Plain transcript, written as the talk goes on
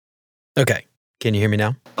Okay. Can you hear me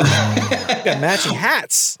now? We got matching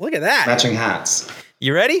hats. Look at that. Matching hats.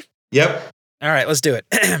 You ready? Yep. All right, let's do it.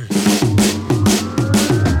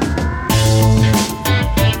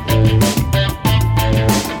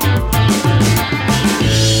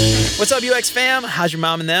 What's up, UX fam? How's your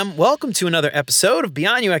mom and them? Welcome to another episode of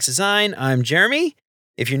Beyond UX Design. I'm Jeremy.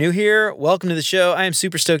 If you're new here, welcome to the show. I am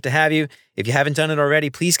super stoked to have you. If you haven't done it already,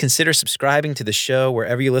 please consider subscribing to the show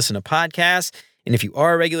wherever you listen to podcasts. And if you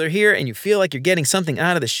are a regular here and you feel like you're getting something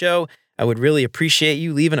out of the show, I would really appreciate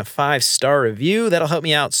you leaving a 5-star review. That'll help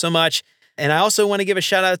me out so much. And I also want to give a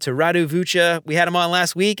shout out to Radu Vucha. We had him on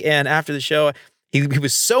last week, and after the show, he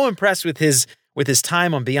was so impressed with his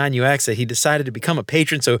time on Beyond UX that he decided to become a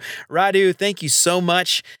patron. So Radu, thank you so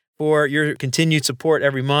much for your continued support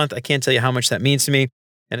every month. I can't tell you how much that means to me.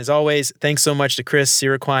 And as always, thanks so much to Chris,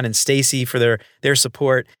 Siraquan, and Stacy for their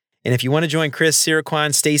support. And if you want to join Chris,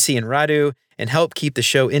 Siraquan, Stacy, and Radu and help keep the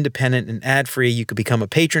show independent and ad-free, you could become a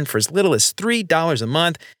patron for as little as $3 a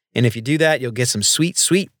month. And if you do that, you'll get some sweet,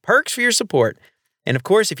 sweet perks for your support. And of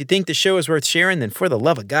course, if you think the show is worth sharing, then for the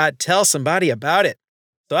love of God, tell somebody about it.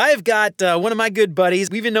 So I've got one of my good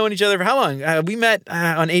buddies. We've been knowing each other for how long? We met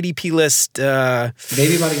on ADP List.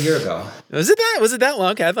 Maybe about a year ago. Was it that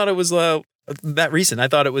long? Okay, I thought it was that recent. I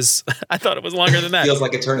thought it was longer than that. Feels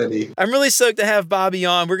like eternity. I'm really stoked to have Bobby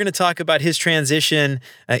on. We're going to talk about his transition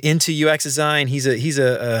into UX design. He's a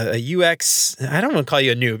UX. I don't want to call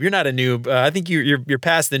you a noob. You're not a noob. I think you're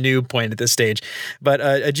past the noob point at this stage. But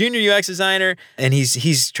a junior UX designer, and he's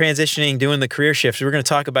transitioning, doing the career shift. So we're going to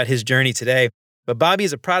talk about his journey today. But Bobby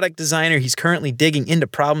is a product designer. He's currently digging into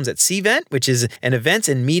problems at Cvent, which is an events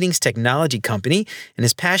and meetings technology company. And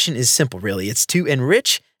his passion is simple, really. It's to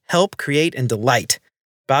enrich, help, create, and delight.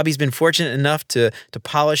 Bobby's been fortunate enough to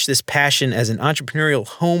polish this passion as an entrepreneurial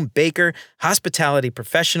home baker, hospitality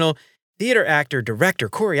professional, theater actor, director,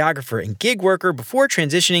 choreographer, and gig worker before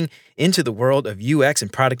transitioning into the world of UX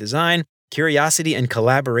and product design. Curiosity and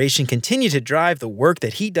collaboration continue to drive the work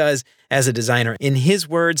that he does as a designer. In his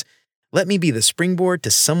words, "Let me be the springboard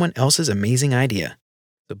to someone else's amazing idea."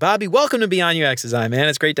 So Bobby, welcome to Beyond UX Design, man.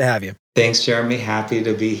 It's great to have you. Thanks, Jeremy. Happy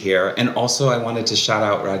to be here. And also, I wanted to shout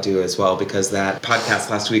out Radu as well, because that podcast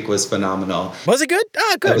last week was phenomenal. Was it good?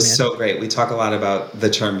 Oh, good, It was man. so great. We talk a lot about the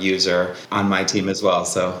term user on my team as well.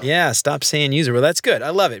 So Yeah, stop saying user. Well, that's good. I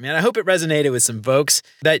love it, man. I hope it resonated with some folks.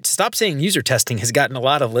 That stop saying user testing has gotten a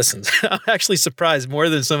lot of listens. I'm actually surprised more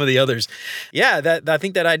than some of the others. Yeah, I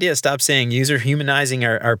think that idea, stop saying user, humanizing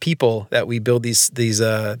our people that we build these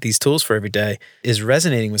tools for every day, is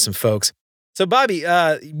resonating with some folks. So Bobby,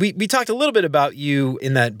 we talked a little bit about you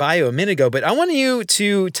in that bio a minute ago, but I want you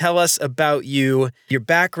to tell us about you, your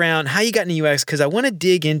background, how you got into UX, because I want to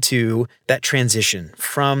dig into that transition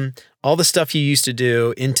from all the stuff you used to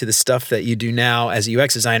do into the stuff that you do now as a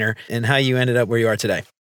UX designer and how you ended up where you are today.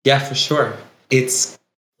 yeah, for sure. It's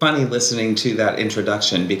funny listening to that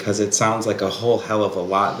introduction, because it sounds like a whole hell of a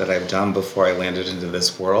lot that I've done before I landed into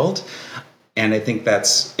this world. And I think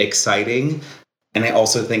that's exciting. And I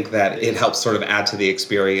also think that it helps sort of add to the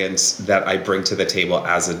experience that I bring to the table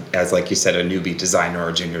as like you said, a newbie designer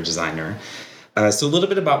or junior designer. So a little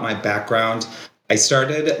bit about my background. I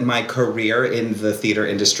started my career in the theater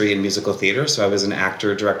industry and musical theater. So I was an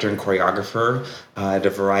actor, director, and choreographer at a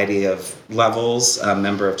variety of levels, a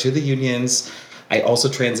member of 2 of the unions. I also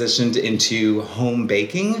transitioned into home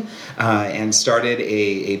baking and started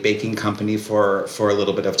a baking company for a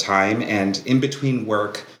little bit of time. And in between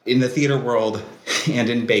work in the theater world and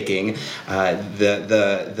in baking,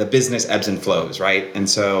 the business ebbs and flows, right? And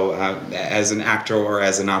so as an actor or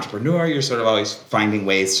as an entrepreneur, you're sort of always finding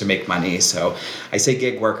ways to make money. So I say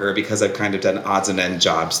gig worker because I've kind of done odds and end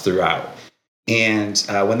jobs throughout. And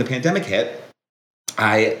when the pandemic hit,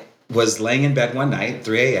 I was laying in bed one night,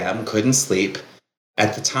 3 a.m., couldn't sleep.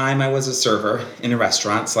 At the time, I was a server in a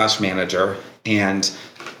restaurant / manager, and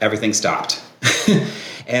everything stopped.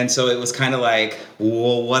 And so it was kind of like,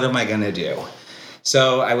 well, what am I going to do?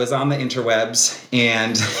 So I was on the interwebs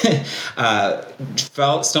and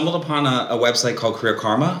stumbled upon a website called Career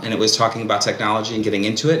Karma, and it was talking about technology and getting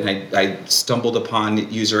into it. And I stumbled upon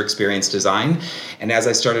user experience design. And as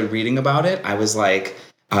I started reading about it, I was like,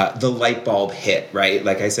 the light bulb hit, right?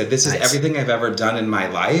 Like I said, this is everything I've ever done in my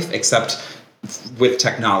life, except with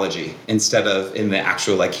technology instead of in the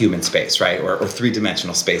actual like human space, right? Or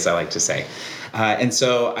 3-dimensional space, I like to say. And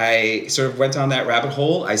so I sort of went down that rabbit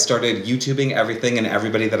hole. I started YouTubing everything and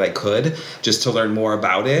everybody that I could just to learn more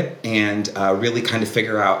about it and really kind of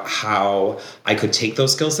figure out how I could take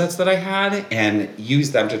those skill sets that I had and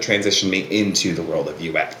use them to transition me into the world of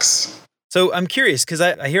UX. So I'm curious because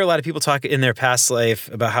I hear a lot of people talk in their past life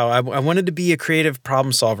about how I wanted to be a creative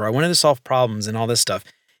problem solver. I wanted to solve problems and all this stuff.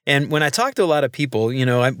 And when I talk to a lot of people, you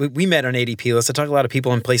know, we met on ADP List. I talk to a lot of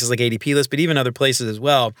people in places like ADP List, but even other places as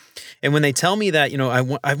well. And when they tell me that, you know, I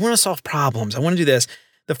want to solve problems, I want to do this.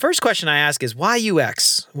 The first question I ask is, why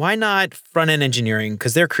UX? Why not front-end engineering?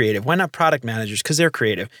 Because they're creative. Why not product managers? Because they're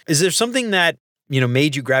creative. Is there something that, you know,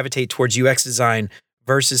 made you gravitate towards UX design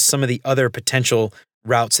versus some of the other potential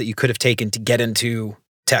routes that you could have taken to get into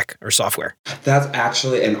tech or software? That's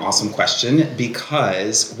actually an awesome question,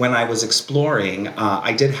 because when I was exploring,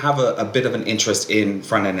 I did have a bit of an interest in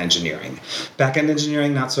front-end engineering. Back-end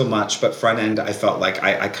engineering, not so much, but front-end, I felt like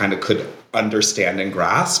I kind of could understand and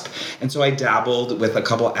grasp. And so I dabbled with a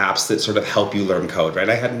couple apps that sort of help you learn code, right?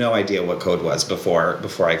 I had no idea what code was before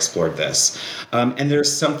I explored this. And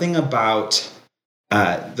there's something about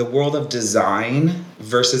the world of design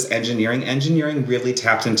versus engineering. Engineering really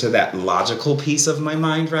tapped into that logical piece of my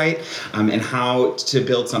mind, right? And how to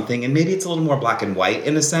build something. And maybe it's a little more black and white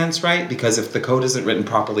in a sense, right? Because if the code isn't written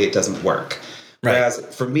properly, it doesn't work. Right. Whereas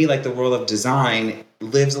for me, like the world of design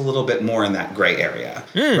lives a little bit more in that gray area,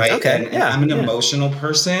 right? Okay. And I'm an emotional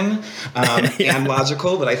person and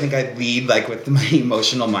logical, but I think I lead like with my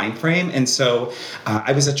emotional mind frame. And so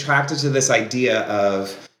I was attracted to this idea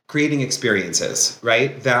of creating experiences,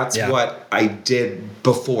 right? That's what I did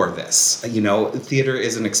before this. You know, theater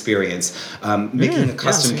is an experience. Making a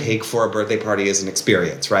custom cake for a birthday party is an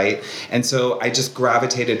experience, right? And so I just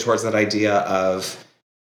gravitated towards that idea of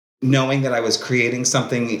knowing that I was creating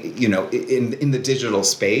something, you know, in the digital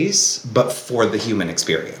space, but for the human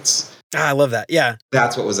experience. I love that. Yeah.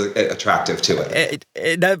 That's what was attractive to it.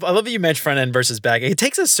 I love that you mentioned front end versus back. It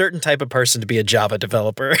takes a certain type of person to be a Java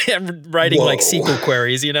developer writing like SQL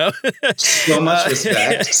queries, you know? So much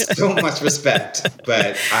respect,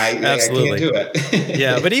 but I can't do it.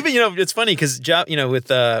 Yeah. But even, you know, it's funny because, you know, with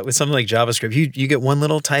something like JavaScript, you get one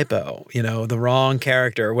little typo, you know, the wrong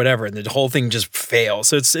character or whatever, and the whole thing just fails.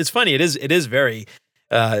 So it's funny. It is very,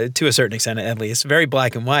 to a certain extent, at least, very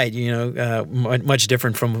black and white, you know, much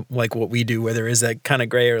different from like what we do, where there is that kind of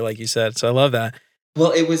gray area, like you said. So I love that.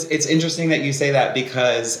 Well, it's interesting that you say that,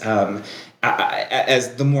 because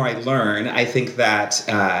as the more I learn, I think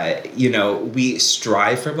that, you know, we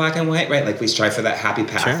strive for black and white, right? Like we strive for that happy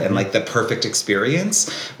path and like the perfect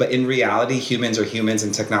experience. But in reality, humans are humans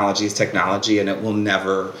and technology is technology, and it will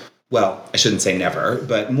never, well, I shouldn't say never,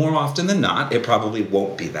 but more often than not, it probably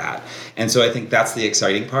won't be that. And so I think that's the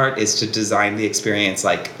exciting part, is to design the experience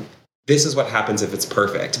like, this is what happens if it's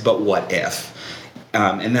perfect, but what if?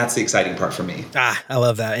 And that's the exciting part for me. I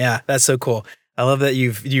love that. Yeah, that's so cool. I love that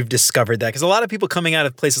you've discovered that, because a lot of people coming out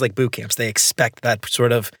of places like boot camps, they expect that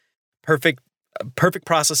sort of perfect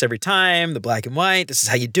process every time, the black and white, this is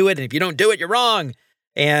how you do it, and if you don't do it, you're wrong.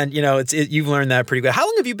 And, you know, you've learned that pretty good. How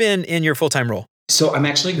long have you been in your full-time role? So I'm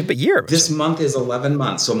actually, a year. This month is 11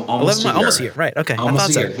 months, so I'm almost a year. Almost a year, right. Okay.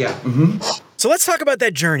 Almost a year, yeah. Mm-hmm. So let's talk about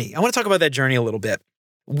that journey. I want to talk about that journey a little bit.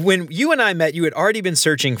 When you and I met, you had already been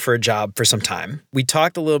searching for a job for some time. We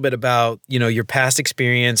talked a little bit about, you know, your past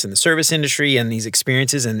experience in the service industry and these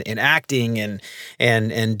experiences in acting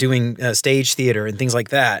and doing stage theater and things like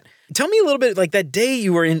that. Tell me a little bit, like that day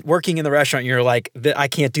you were working in the restaurant, you're like, I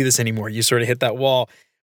can't do this anymore. You sort of hit that wall.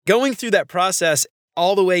 Going through that process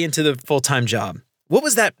all the way into the full-time job. What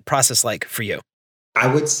was that process like for you? I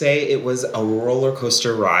would say it was a roller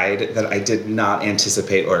coaster ride that I did not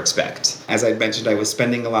anticipate or expect. As I mentioned, I was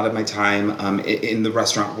spending a lot of my time in the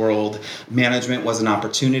restaurant world. Management was an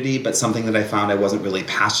opportunity, but something that I found I wasn't really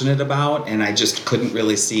passionate about, and I just couldn't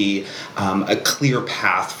really see a clear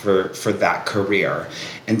path for that career.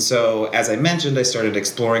 And so, as I mentioned, I started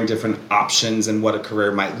exploring different options and what a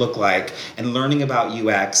career might look like, and learning about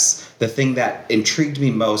UX. The thing that intrigued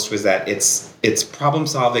me most was that it's problem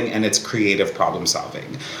solving and it's creative problem solving.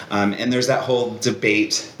 And there's that whole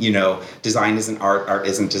debate, you know, design isn't art, art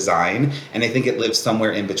isn't design. And I think it lives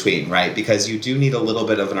somewhere in between, right? Because you do need a little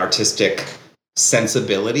bit of an artistic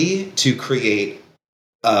sensibility to create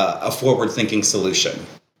a forward-thinking solution,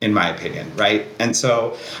 in my opinion, right? And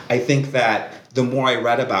so I think that the more I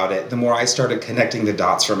read about it, the more I started connecting the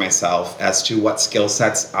dots for myself as to what skill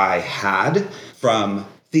sets I had from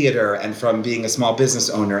theater and from being a small business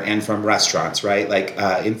owner and from restaurants, right? Like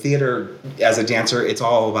in theater, as a dancer, it's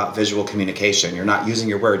all about visual communication. You're not using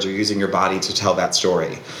your words, you're using your body to tell that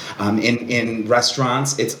story. In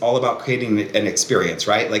restaurants, it's all about creating an experience,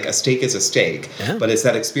 right? Like a steak is a steak, but it's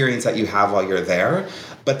that experience that you have while you're there.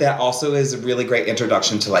 But that also is a really great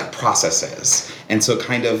introduction to like processes. And so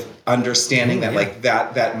kind of understanding that like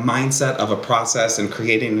that mindset of a process and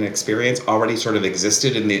creating an experience already sort of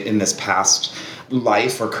existed in this past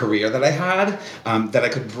life or career that I had, that I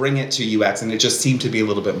could bring it to UX, and it just seemed to be a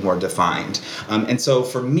little bit more defined. And so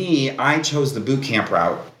for me, I chose the boot camp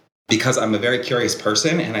route because I'm a very curious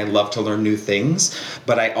person and I love to learn new things,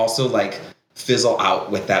 but I also fizzle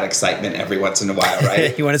out with that excitement every once in a while,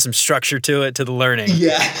 right? You wanted some structure to it, to the learning.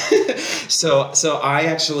 Yeah. So I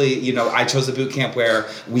actually, I chose a boot camp where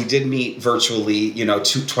we did meet virtually,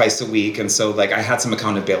 twice a week. And so I had some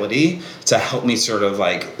accountability to help me sort of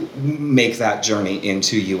make that journey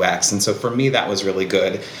into UX. And so for me, that was really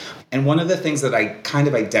good. And one of the things that I kind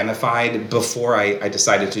of identified before I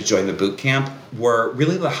decided to join the boot camp were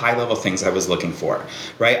really the high-level things I was looking for,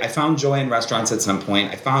 right? I found joy in restaurants at some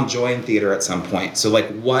point. I found joy in theater at some point. So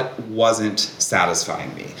what wasn't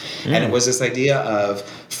satisfying me? And it was this idea of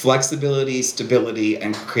flexibility, stability,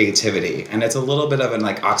 and creativity. And it's a little bit of an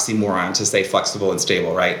oxymoron to say flexible and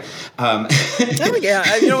stable, right? Yeah,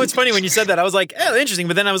 it's funny when you said that. I was like, oh, interesting.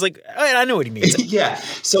 But then I was like, I know what he means. Yeah.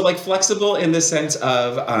 So flexible in the sense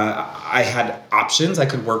of I had options. I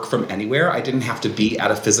could work from anywhere. I didn't have to be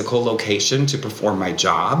at a physical location to perform my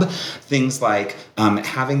job. Things like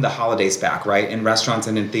having the holidays back, right? In restaurants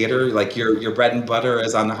and in theater, your bread and butter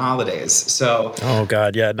is on the holidays. So oh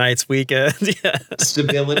God, yeah, nights, weekends. Yeah.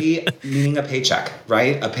 Stability, meaning a paycheck,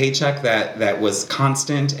 right? A paycheck that was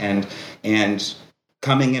constant and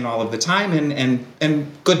coming in all of the time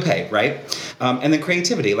and good pay, right? And then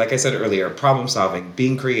creativity, like I said earlier, problem solving,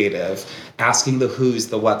 being creative, asking the who's,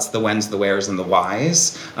 the what's, the when's, the where's, and the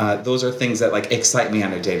why's. Those are things that excite me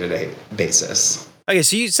on a day-to-day basis. Okay,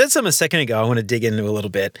 so you said something a second ago I want to dig into a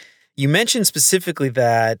little bit. You mentioned specifically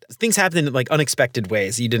that things happen in unexpected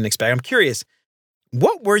ways you didn't expect. I'm curious,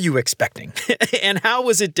 what were you expecting? And how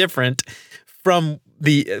was it different from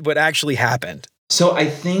what actually happened? So I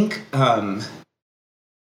think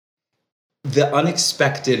the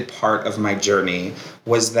unexpected part of my journey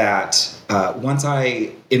was that once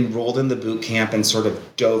I enrolled in the boot camp and sort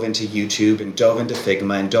of dove into YouTube and dove into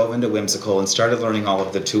Figma and dove into Whimsical and started learning all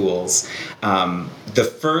of the tools, the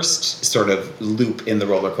first sort of loop in the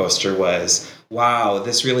roller coaster was, wow,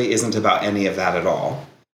 this really isn't about any of that at all.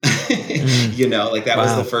 That wow.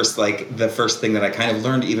 was the first thing that I kind of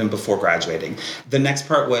learned even before graduating. The next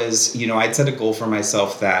part was, I'd set a goal for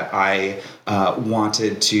myself that I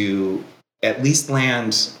wanted to at least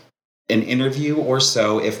land an interview or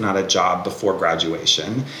so, if not a job, before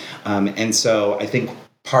graduation. And so I think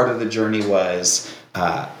part of the journey was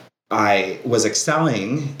I was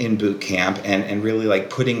excelling in boot camp and really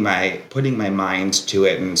putting my mind to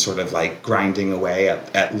it and sort of grinding away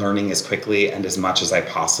at learning as quickly and as much as I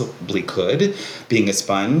possibly could, being a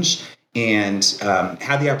sponge. And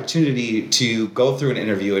had the opportunity to go through an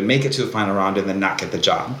interview and make it to a final round and then not get the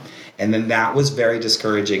job. And then that was very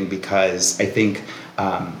discouraging because I think,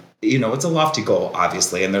 it's a lofty goal,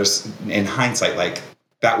 obviously. And there's, in hindsight,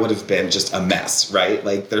 that would have been just a mess, right?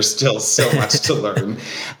 There's still so much to learn.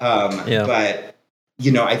 Yeah. But,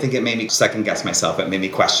 I think it made me second guess myself. It made me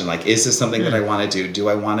question, is this something that I want to do? Do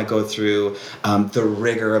I want to go through the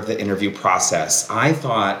rigor of the interview process? I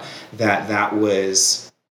thought that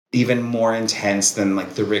was even more intense than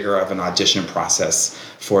the rigor of an audition process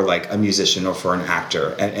for a musician or for an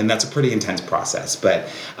actor. And that's a pretty intense process. But,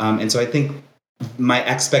 and so I think my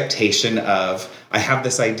expectation of, I have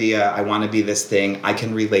this idea, I want to be this thing, I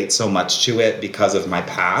can relate so much to it because of my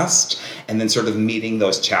past. And then sort of meeting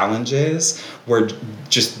those challenges were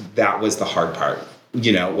just, that was the hard part.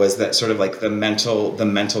 Was that sort of the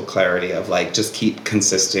mental clarity of just keep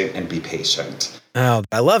consistent and be patient. Oh,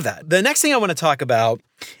 I love that. The next thing I want to talk about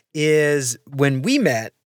is when we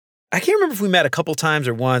met. I can't remember if we met a couple times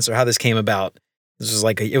or once or how this came about. This was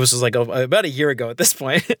about a year ago at this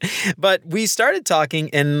point, but we started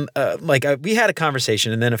talking and we had a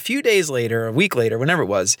conversation, and then a few days later, a week later, whenever it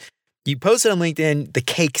was, you posted on LinkedIn the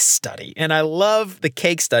cake study, and I love the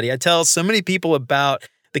cake study. I tell so many people about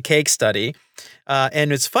the cake study,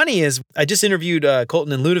 and what's funny is I just interviewed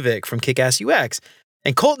Colton and Ludovic from Kick-Ass UX.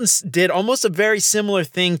 And Colton did almost a very similar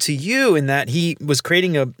thing to you in that he was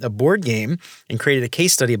creating a board game and created a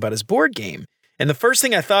case study about his board game. And the first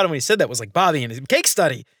thing I thought of when he said that was Bobby and his cake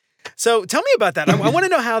study. So tell me about that. I want to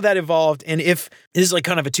know how that evolved. And if this is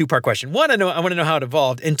kind of a two-part question. One, I want to know how it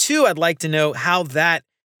evolved. And two, I'd like to know how that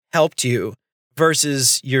helped you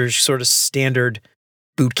versus your sort of standard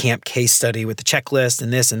boot camp case study with the checklist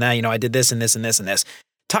and this and that. I did this and this and this and this.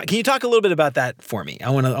 Can you talk a little bit about that for me? I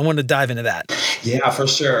want to dive into that. Yeah, for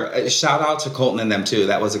sure. Shout out to Colton and them too.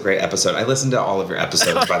 That was a great episode. I listened to all of your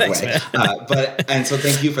episodes, by the way. And so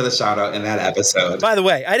thank you for the shout out in that episode. By the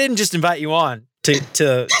way, I didn't just invite you on to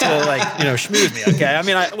like, schmooze me. Okay. I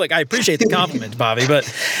mean, I appreciate the compliment, Bobby,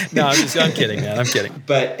 but no, I'm kidding, man. I'm kidding.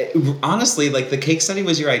 But honestly, like the case study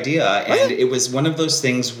was your idea, and it was one of those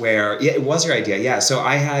things where, it was your idea. Yeah. So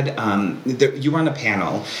I had, you were on a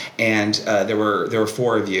panel, and there were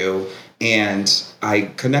 4 of you. And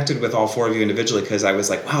I connected with all 4 of you individually because I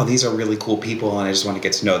was like, wow, these are really cool people, and I just want to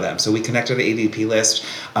get to know them. So we connected at AVP List,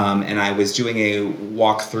 and I was doing a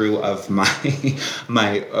walkthrough of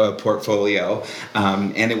my portfolio,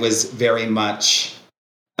 and it was very much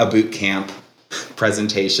a boot camp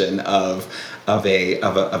presentation of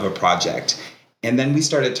a project. And then we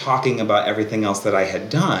started talking about everything else that I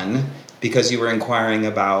had done because you were inquiring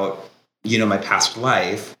about, my past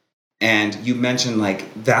life. And you mentioned,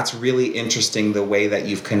 like, that's really interesting, the way that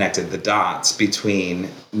you've connected the dots between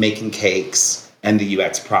making cakes and the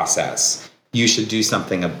UX process. You should do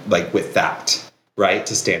something like with that, right,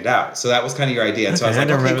 to stand out. So that was kind of your idea. And so I was like,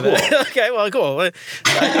 okay, cool. That. Okay, well, cool.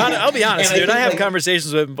 I'll be honest, dude. I have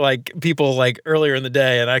conversations with like people like earlier in the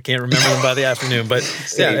day, and I can't remember them by the afternoon. But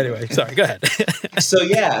anyway, sorry. Go ahead. So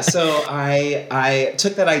I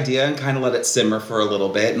took that idea and kind of let it simmer for a little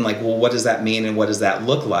bit, and like, well, what does that mean, and what does that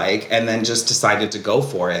look like? And then just decided to go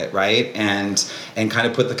for it, right? And kind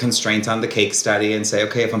of put the constraints on the cake study and say,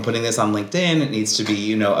 okay, if I'm putting this on LinkedIn, it needs to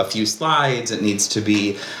be, a few slides. It needs to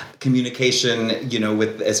be communication,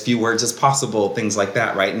 with as few words as possible, things like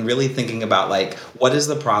that, right? And really thinking about, like, what is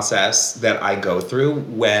the process that I go through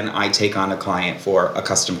when I take on a client for a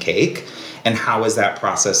custom cake, and how is that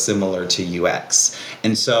process similar to UX?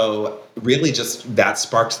 And so really just that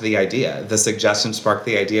sparked the idea. The suggestion sparked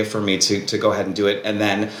the idea for me to go ahead and do it. And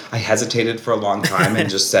then I hesitated for a long time and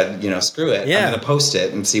just said, screw it. Yeah. I'm going to post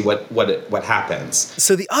it and see what happens.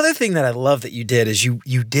 So the other thing that I love that you did is you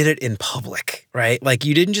did it in public, right? Like,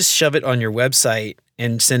 you didn't just shove it on your website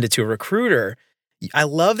and send it to a recruiter. I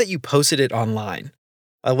love that you posted it online.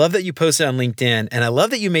 I love that you posted on LinkedIn, and I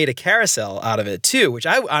love that you made a carousel out of it too, which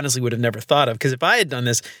I honestly would have never thought of, because if I had done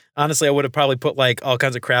this, honestly, I would have probably put like all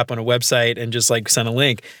kinds of crap on a website and just like sent a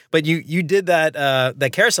link. But you did that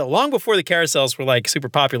carousel long before the carousels were like super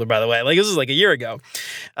popular, by the way. Like, this was like a year ago.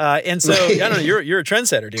 And so I don't know, you're a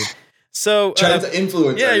trendsetter, dude. So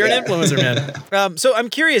influencer. Yeah, you're an influencer, man. So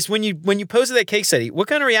I'm curious, when you posted that cake study, what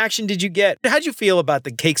kind of reaction did you get? How'd you feel about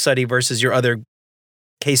the cake study versus your other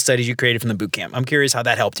case studies you created from the boot camp? I'm curious how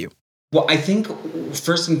that helped you. Well, I think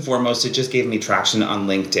first and foremost, it just gave me traction on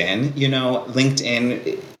LinkedIn.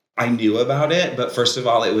 LinkedIn, I knew about it, but first of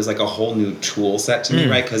all, it was like a whole new tool set to me,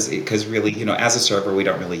 right? Because really, as a server, we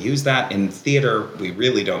don't really use that. In theater, we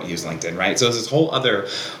really don't use LinkedIn, right? So it's this whole other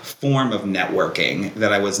form of networking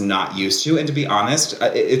that I was not used to. And to be honest,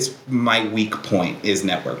 it's my weak point is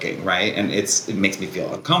networking, right? And it makes me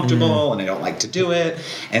feel uncomfortable and I don't like to do it.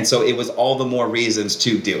 And so it was all the more reasons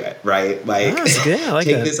to do it, right? Like,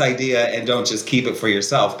 take this idea and don't just keep it for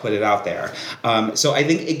yourself, put it out there. So I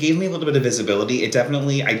think it gave me a little bit of visibility. It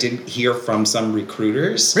definitely, I did hear from some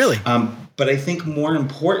recruiters. Really? But I think more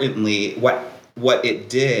importantly, what it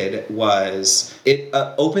did was it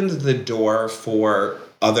opened the door for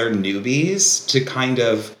other newbies to kind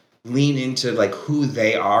of lean into like who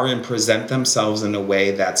they are and present themselves in a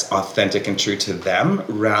way that's authentic and true to them,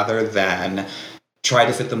 rather than try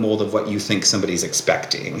to fit the mold of what you think somebody's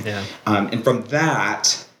expecting. Yeah. And from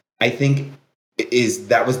that, I think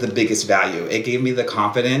that was the biggest value. It gave me the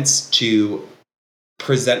confidence to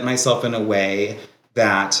present myself in a way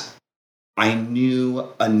that I knew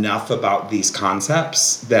enough about these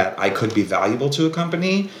concepts that I could be valuable to a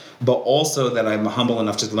company, but also that I'm humble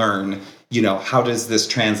enough to learn, how does this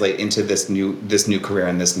translate into this new career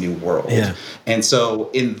in this new world? Yeah. And so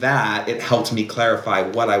in that, it helped me clarify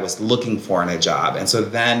what I was looking for in a job. And so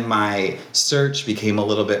then my search became a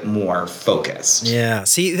little bit more focused. Yeah.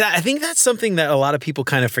 See, I think that's something that a lot of people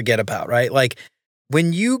kind of forget about, right? Like,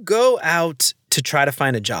 when you go out to try to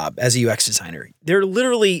find a job as a UX designer, there are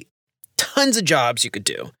literally tons of jobs you could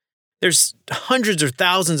do. There's hundreds or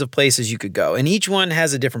thousands of places you could go, and each one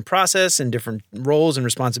has a different process and different roles and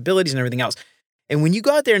responsibilities and everything else. And when you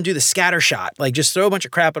go out there and do the scatter shot, like just throw a bunch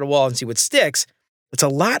of crap at a wall and see what sticks, it's a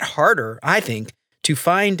lot harder, I think, to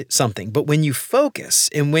find something. But when you focus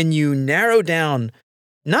and when you narrow down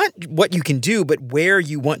not what you can do, but where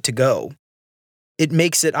you want to go, it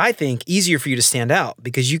makes it, I think, easier for you to stand out,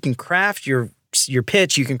 because you can craft your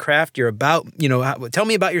pitch, you can craft your tell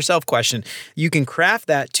me about yourself question. You can craft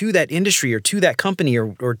that to that industry or to that company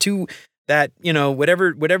or to that,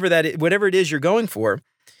 whatever it is you're going for.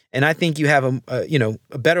 And I think you have a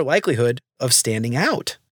better likelihood of standing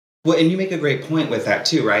out. Well, and you make a great point with that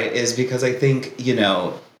too, right? Is because I think,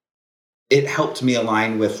 it helped me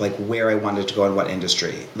align with like where I wanted to go in what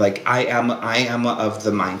industry. Like I am of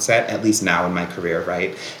the mindset, at least now in my career,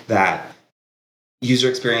 right, that user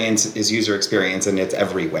experience is user experience and it's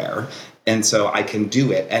everywhere. And so I can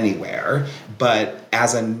do it anywhere. But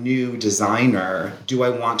as a new designer, do I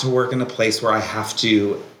want to work in a place where I have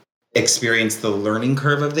to experience the learning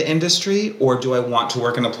curve of the industry? Or do I want to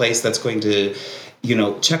work in a place that's going to,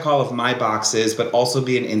 check all of my boxes, but also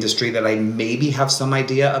be an industry that I maybe have some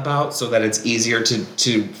idea about so that it's easier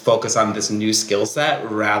to focus on this new skill set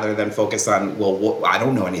rather than focus on, I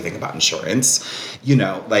don't know anything about insurance,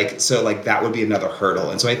 so that would be another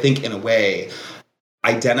hurdle. And so I think in a way,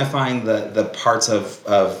 identifying the parts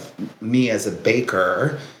of me as a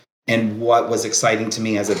baker and what was exciting to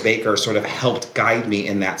me as a baker sort of helped guide me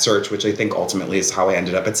in that search, which I think ultimately is how I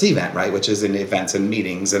ended up at Cvent, right? Which is in events and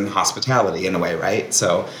meetings and hospitality in a way, right?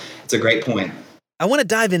 So it's a great point. I want to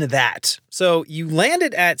dive into that. So you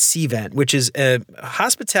landed at Cvent, which is a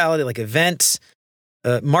hospitality, like event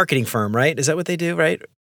marketing firm, right? Is that what they do, right?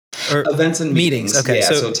 Or events and meetings. Okay.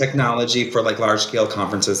 Yeah, so technology for like large scale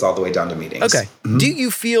conferences all the way down to meetings. Okay. Mm-hmm. Do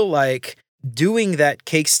you feel like doing that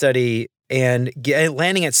case study and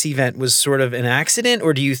landing at Cvent was sort of an accident,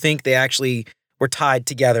 or do you think they actually were tied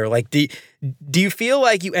together? Like, do you feel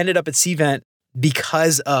like you ended up at Cvent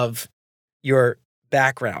because of your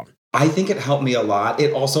background? I think it helped me a lot.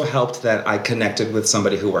 It also helped that I connected with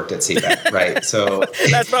somebody who worked at Cvent, right? So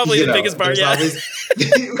that's probably the biggest part. Yeah, the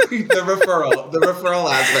referral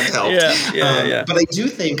aspect helped. Yeah. But I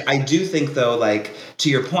do think though, like to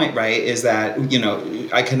your point, right, is that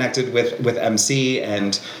I connected with MC,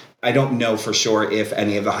 and I don't know for sure if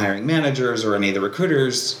any of the hiring managers or any of the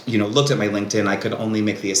recruiters, looked at my LinkedIn. I could only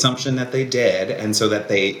make the assumption that they did, and so that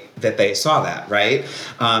they saw that, right?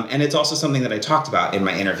 And it's also something that I talked about in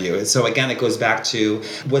my interview. So again, it goes back to,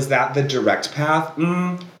 was that the direct path?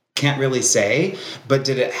 Can't really say, but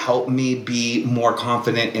did it help me be more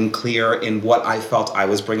confident and clear in what I felt I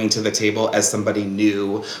was bringing to the table as somebody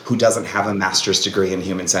new who doesn't have a master's degree in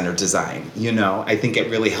human-centered design? I think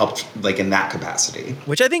it really helped like in that capacity.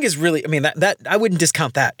 Which I think is really, that I wouldn't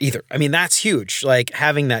discount that either. That's huge, like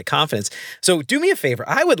having that confidence. So do me a favor.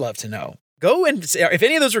 I would love to know. Go and, if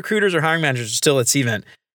any of those recruiters or hiring managers are still at Cvent,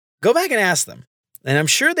 go back and ask them. And I'm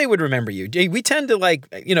sure they would remember you. We tend to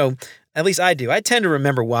at least I do. I tend to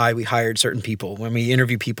remember why we hired certain people. When we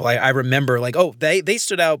interview people, I remember like, oh, they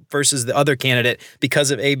stood out versus the other candidate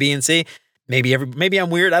because of A, B, and C. Maybe I'm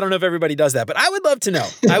weird. I don't know if everybody does that, but I would love to know.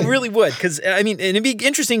 I really would. Because, and it'd be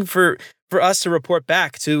interesting for us to report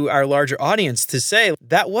back to our larger audience to say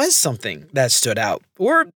that was something that stood out.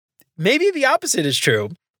 Or maybe the opposite is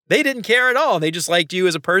true. They didn't care at all. They just liked you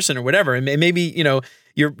as a person or whatever. And maybe,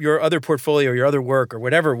 your other portfolio, your other work or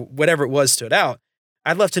whatever it was stood out.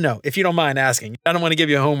 I'd love to know, if you don't mind asking. I don't want to give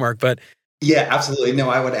you homework, but... Yeah, absolutely. No,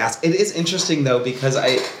 I would ask. It is interesting, though, because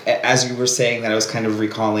as you were saying that, I was kind of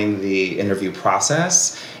recalling the interview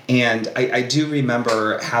process. And I do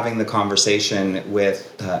remember having the conversation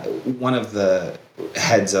with one of the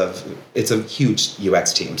heads it's a huge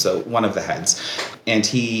UX team, so one of the heads. And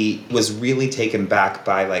he was really taken back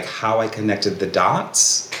by like how I connected the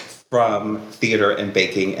dots from theater and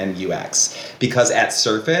baking and UX. Because at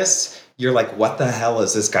surface, you're like, what the hell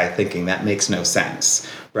is this guy thinking? That makes no sense,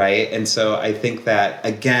 right? And so I think that,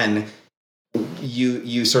 again,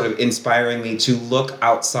 you sort of inspiring me to look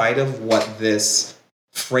outside of what this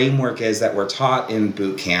framework is that we're taught in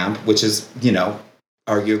boot camp, which is,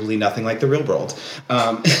 arguably nothing like the real world.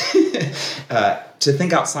 To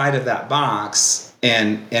think outside of that box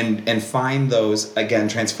and find those, again,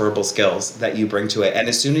 transferable skills that you bring to it. And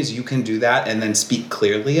as soon as you can do that and then speak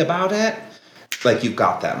clearly about it, like you've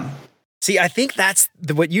got them. See, I think that's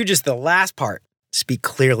the last part, speak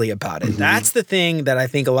clearly about it. Mm-hmm. That's the thing that I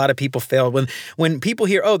think a lot of people fail when people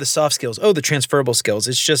hear, oh, the soft skills, oh, the transferable skills.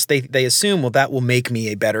 It's just they assume, well, that will make me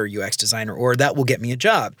a better UX designer or that will get me a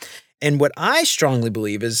job. And what I strongly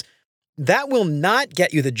believe is that will not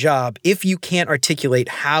get you the job if you can't articulate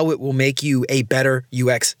how it will make you a better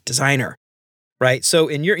UX designer. Right. So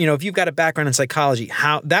if you've got a background in psychology,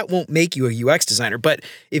 how that won't make you a UX designer. But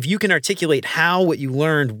if you can articulate how what you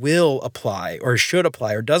learned will apply or should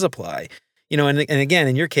apply or does apply, and again,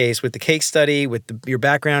 in your case, with the case study, with your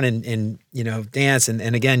background in dance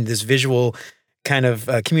and again, this visual kind of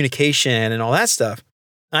communication and all that stuff,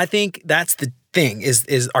 I think that's the thing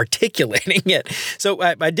is articulating it. So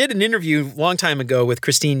I did an interview a long time ago with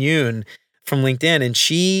Christine Yoon from LinkedIn, and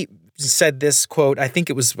she said this quote,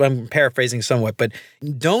 I'm paraphrasing somewhat, but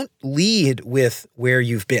don't lead with where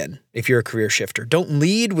you've been if you're a career shifter. Don't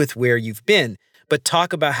lead with where you've been, but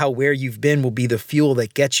talk about how where you've been will be the fuel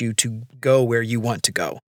that gets you to go where you want to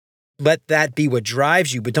go. let that be what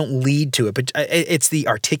drives you, but don't lead to it. But it's the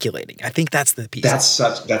articulating. I think that's the piece. That's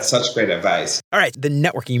such great advice. All right, the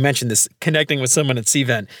networking. You mentioned this, connecting with someone at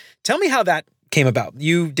Cvent. Tell me how that came about.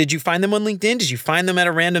 Did you find them on LinkedIn? Did you find them at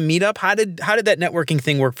a random meetup? How did that networking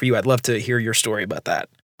thing work for you? I'd love to hear your story about that.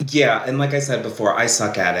 Yeah, and like I said before, I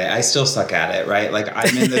suck at it. I still suck at it, right? Like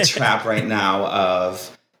I'm in the trap right now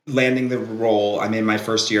of landing the role. I'm in my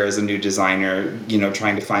first year as a new designer,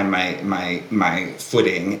 trying to find my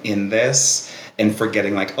footing in this and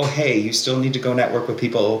forgetting like, oh, hey, you still need to go network with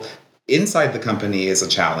people inside the company is a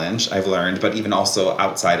challenge, I've learned, but even also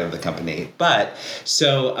outside of the company. But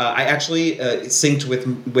so I actually synced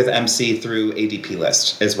with MC through ADP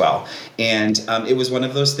List as well. And it was one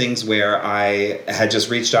of those things where I had just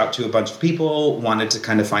reached out to a bunch of people, wanted to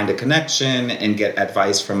kind of find a connection and get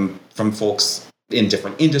advice from folks in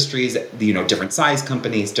different industries, different size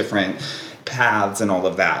companies, different paths and all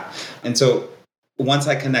of that. And so once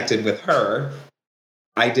I connected with her,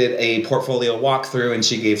 I did a portfolio walkthrough and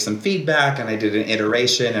she gave some feedback and I did an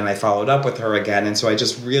iteration and I followed up with her again. And so I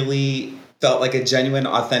just really felt like a genuine,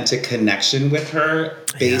 authentic connection with her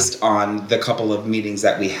based on the couple of meetings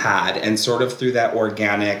that we had. And sort of through that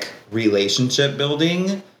organic relationship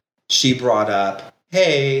building, she brought up,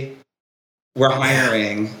 hey, we're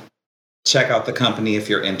hiring. Check out the company if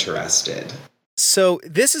you're interested. So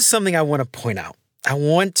this is something I want to point out. I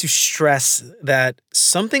want to stress that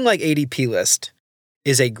something like ADP List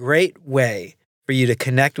is a great way for you to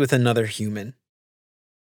connect with another human.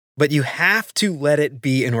 But you have to let it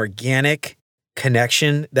be an organic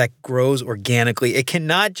connection that grows organically. It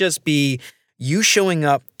cannot just be you showing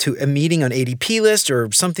up to a meeting on ADP List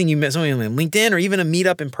or something you met somebody on LinkedIn or even a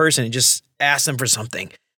meetup in person and just ask them for something.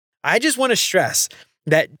 I just want to stress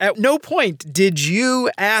that at no point did you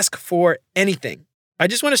ask for anything. I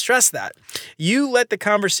just want to stress that. You let the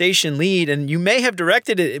conversation lead, and you may have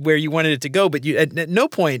directed it where you wanted it to go, but you at no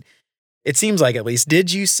point, it seems like at least,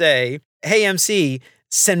 did you say, hey, MC,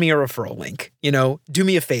 send me a referral link. Do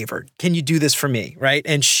me a favor. Can you do this for me, right?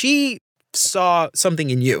 And she saw something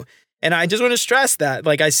in you. And I just want to stress that.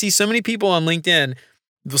 Like, I see so many people on LinkedIn,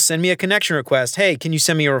 they'll send me a connection request. Hey, can you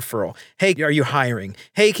send me a referral? Hey, are you hiring?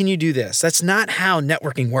 Hey, can you do this? That's not how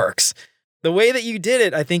networking works. The way that you did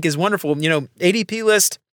it, I think, is wonderful. ADP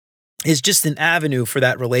List is just an avenue for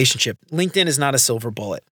that relationship. LinkedIn is not a silver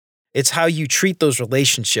bullet. It's how you treat those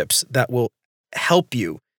relationships that will help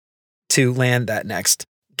you to land that next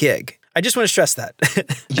gig. I just want to stress that.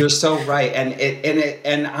 You're so right.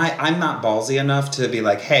 And I'm not ballsy enough to be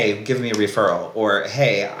like, hey, give me a referral, or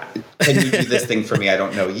hey, can you do this thing for me? I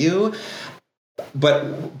don't know you.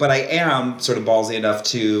 But I am sort of ballsy enough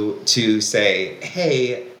to say,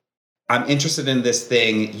 hey, I'm interested in this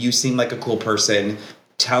thing. You seem like a cool person.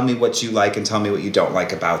 Tell me what you like and tell me what you don't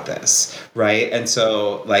like about this, right? And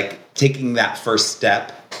so, like, taking that first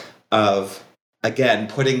step of, again,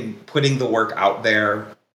 putting the work out there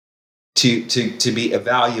to be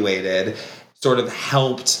evaluated sort of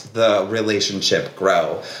helped the relationship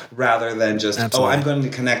grow, rather than just, Absolutely. I'm going to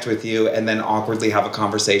connect with you and then awkwardly have a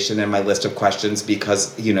conversation in my list of questions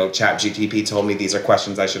because, ChatGPT told me these are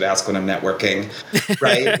questions I should ask when I'm networking,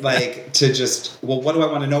 right? Like, to just, well, what do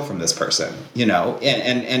I want to know from this person?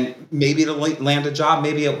 And maybe it'll land a job,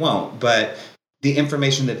 maybe it won't, but the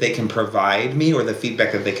information that they can provide me or the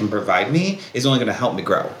feedback that they can provide me is only going to help me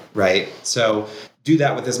grow, right? So do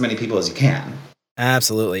that with as many people as you can.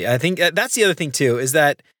 Absolutely. I think that's the other thing too, is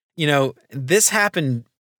that, this happened.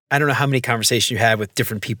 I don't know how many conversations you had with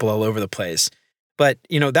different people all over the place, but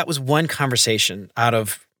that was one conversation out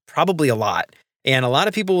of probably a lot. And a lot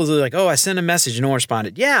of people was like, oh, I sent a message and no one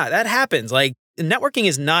responded. Yeah, that happens. Like, networking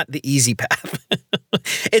is not the easy path.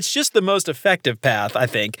 It's just the most effective path, I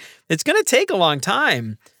think. It's going to take a long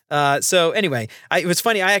time. So anyway, it was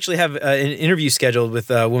funny. I actually have an interview scheduled with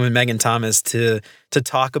woman Megan Thomas to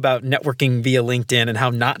talk about networking via LinkedIn and how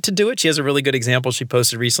not to do it. She has a really good example she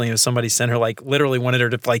posted recently of somebody sent her, like, literally wanted her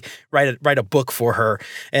to like write a book for her.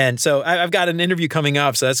 And so I've got an interview coming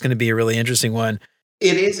up, so that's going to be a really interesting one.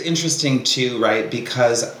 It is interesting too, right?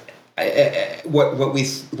 Because what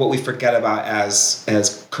we forget about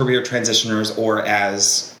as career transitioners or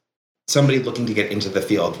as somebody looking to get into the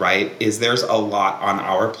field, right, is there's a lot on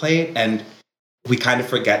our plate, and we kind of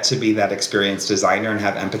forget to be that experienced designer and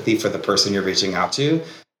have empathy for the person you're reaching out to.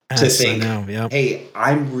 To think, hey,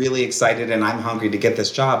 I'm really excited and I'm hungry to get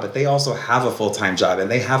this job, but they also have a full-time job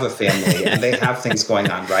and they have a family and they have things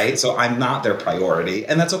going on, right? So I'm not their priority,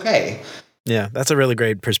 and that's okay. Yeah, that's a really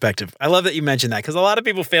great perspective. I love that you mentioned that, because a lot of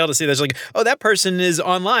people fail to see this. Like, oh, that person is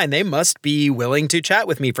online. They must be willing to chat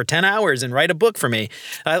with me for 10 hours and write a book for me.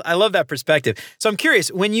 I love that perspective. So I'm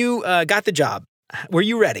curious, when you got the job, Were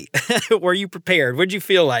you ready? Were you prepared? What did you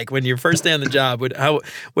feel like when your first day on the job?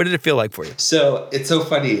 What did it feel like for you? So it's so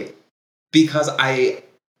funny because I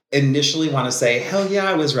initially want to say, hell yeah,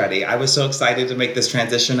 I was ready. I was so excited to make this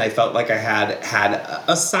transition. I felt like I had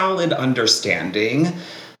a solid understanding.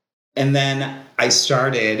 And then I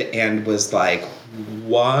started and was like,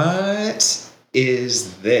 what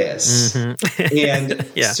is this? Mm-hmm.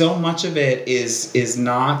 And so much of it is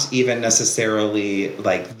not even necessarily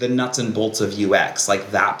like the nuts and bolts of UX.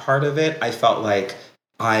 Like that part of it, I felt like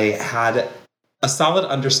I had a solid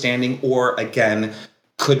understanding, or again,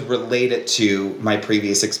 could relate it to my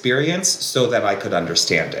previous experience so that I could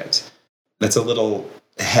understand it. That's a little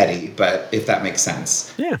heady, but if that makes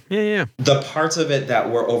sense. Yeah. The parts of it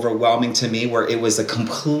that were overwhelming to me were it was a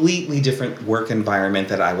completely different work environment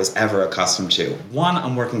that I was ever accustomed to. One,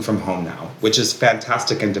 I'm working from home now, which is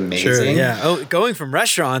fantastic and amazing. Sure, yeah. Oh, going from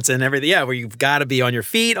restaurants and everything, yeah, where you've got to be on your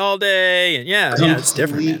feet all day. And yeah, it's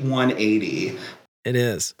different. Complete 180. It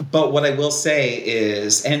is. But what I will say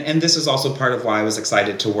is, and this is also part of why I was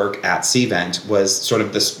excited to work at Cvent, was sort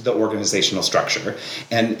of the organizational structure.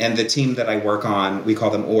 And the team that I work on, we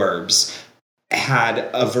call them orbs, had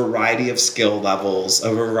a variety of skill levels,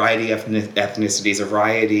 a variety of ethnicities, a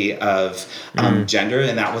variety of gender,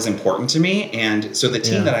 and that was important to me. And so the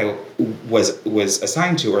team that I was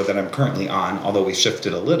assigned to, or that I'm currently on, although we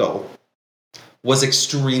shifted a little, was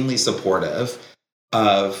extremely supportive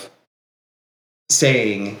of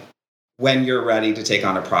saying, when you're ready to take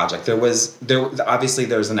on a project. Obviously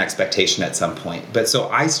there's an expectation at some point, but so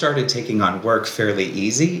I started taking on work fairly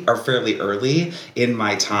early in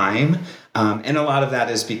my time. And a lot of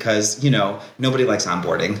that is because, nobody likes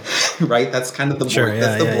onboarding, right? That's kind of the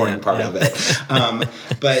boring part of it.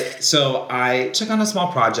 But so I took on a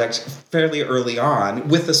small project fairly early on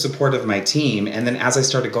with the support of my team. And then as I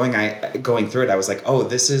started going through it, I was like, oh,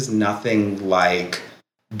 this is nothing like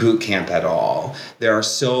boot camp at all. There are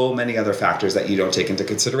so many other factors that you don't take into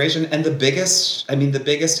consideration. And the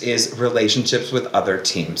biggest is relationships with other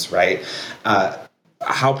teams, right?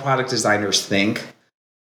 How product designers think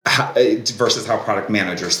versus how product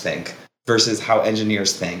managers think versus how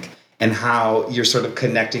engineers think, and how you're sort of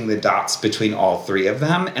connecting the dots between all three of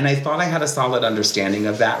them. And I thought I had a solid understanding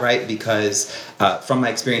of that, right? Because from my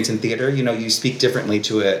experience in theater, you speak differently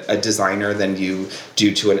to a designer than you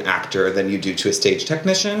do to an actor, than you do to a stage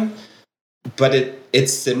technician. But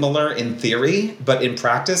it's similar in theory, but in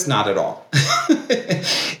practice, not at all.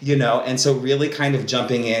 And so really kind of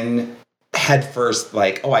jumping in head first,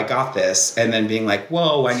 like, oh, I got this, and then being like,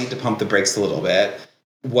 whoa, I need to pump the brakes a little bit,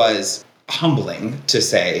 was humbling, to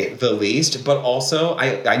say the least. But also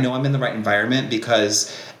I know I'm in the right environment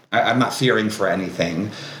because I'm not fearing for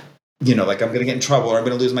anything, like I'm going to get in trouble or I'm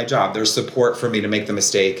going to lose my job. There's support for me to make the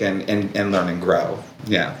mistake and learn and grow.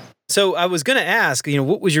 Yeah. So I was going to ask,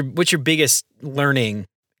 what's your biggest learning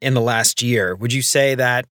in the last year? Would you say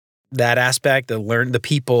that aspect, the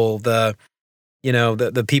people, the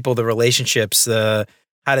people, the relationships,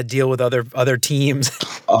 how to deal with other teams?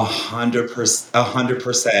 100%.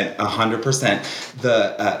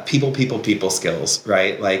 The people skills,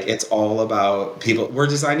 right? Like it's all about people. We're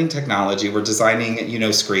designing technology, we're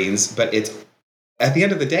designing, screens, but it's at the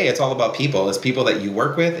end of the day, it's all about people. It's people that you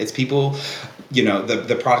work with. It's people,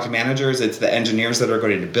 the product managers. It's the engineers that are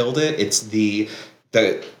going to build it. It's the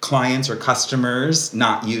clients or customers,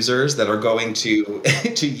 not users, that are going to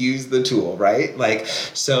use the tool, right? Like,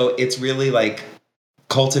 so it's really like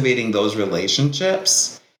cultivating those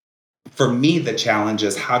relationships. For me, the challenge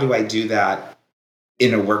is, how do I do that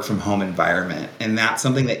in a work from home environment? And that's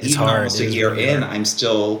something that even almost a year in, I'm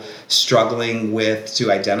still struggling with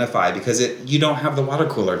to identify, because you don't have the water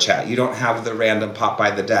cooler chat. You don't have the random pop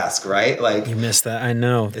by the desk, right? Like, you missed that. I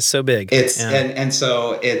know. It's so big. And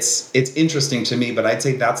so it's interesting to me, but I'd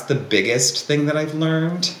say that's the biggest thing that I've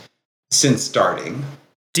learned since starting.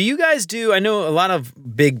 Do you guys I know a lot of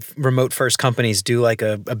big remote first companies do like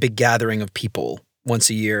a big gathering of people once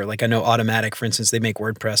a year. Like I know Automatic, for instance, they make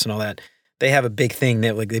WordPress and all that. They have a big thing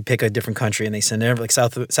that like they pick a different country and they send it, like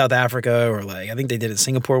South Africa, or like I think they did it in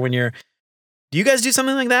Singapore one year. Do you guys do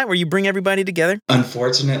something like that where you bring everybody together?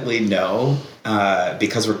 Unfortunately, no,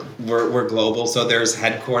 because we're global. So there's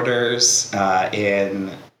headquarters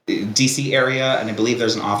in DC area, and I believe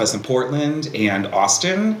there's an office in Portland and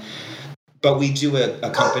Austin. But we do a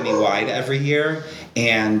company-wide every year.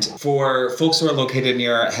 And for folks who are located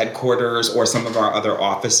near headquarters or some of our other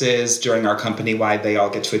offices, during our company-wide, they all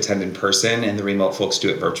get to attend in person, and the remote folks do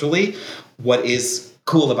it virtually. What is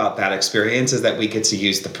cool about that experience is that we get to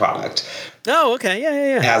use the product. Oh, okay.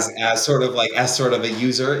 Yeah. As sort of a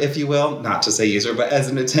user, if you will, not to say user, but as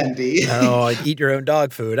an attendee. Oh, eat your own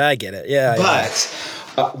dog food. I get it. Yeah.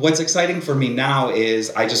 But what's exciting for me now is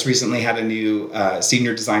I just recently had a new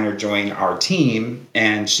senior designer join our team,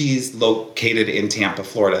 and she's located in Tampa,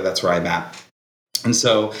 Florida. That's where I'm at. And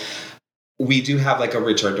so we do have like a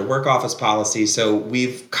return to work office policy. So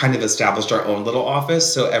we've kind of established our own little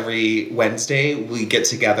office. So every Wednesday we get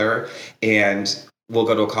together and we'll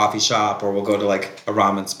go to a coffee shop or we'll go to like a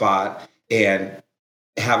ramen spot and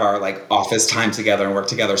have our like office time together and work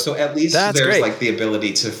together. So at least there's great. Like the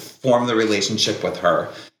ability to form the relationship with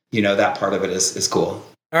her. You know, that part of it is cool.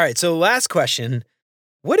 All right. So last question,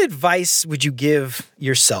 what advice would you give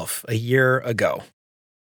yourself a year ago?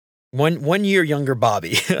 One year younger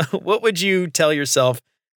Bobby, what would you tell yourself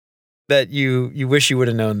that you wish you would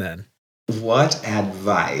have known then? What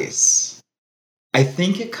advice? I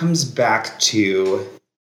think it comes back to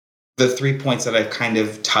the 3 points that I've kind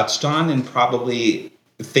of touched on and probably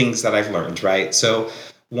things that I've learned, right? So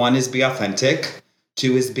 1 is be authentic,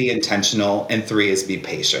 2 is be intentional, and 3 is be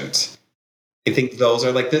patient. I think those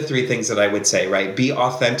are like the 3 things that I would say, right? Be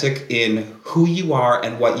authentic in who you are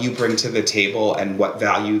and what you bring to the table and what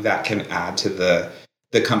value that can add to the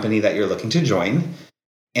company that you're looking to join.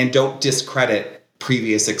 And don't discredit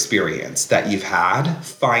previous experience that you've had.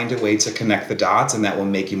 Find a way to connect the dots, and that will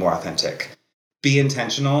make you more authentic. Be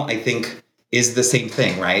intentional, I think, is the same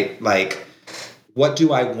thing, right? Like, what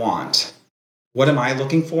do I want? What am I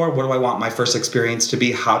looking for? What do I want my first experience to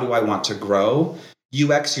be? How do I want to grow?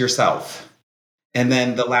 UX yourself. And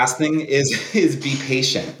then the last thing is be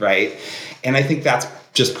patient, right? And I think that's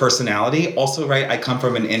just personality. Also, right, I come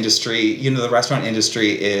from an industry, the restaurant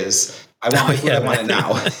industry is, I want my food, I want it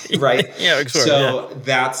now, right? Yeah, sure, so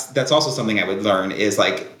that's also something I would learn is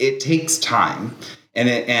like, it takes time.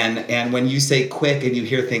 And when you say quick and you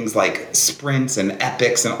hear things like sprints and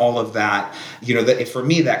epics and all of that, that for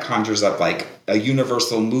me that conjures up like a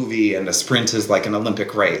Universal movie, and a sprint is like an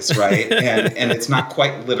Olympic race, right? and it's not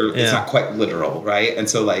quite literal. Yeah. It's not quite literal, right? And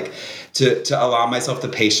so like to allow myself the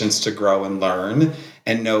patience to grow and learn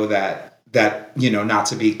and know that not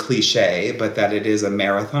to be cliche, but that it is a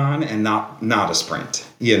marathon and not a sprint.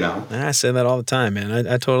 I say that all the time, man.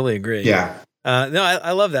 I totally agree. Yeah. No,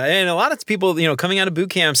 I love that. And a lot of people, coming out of boot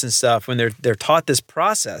camps and stuff, when they're taught this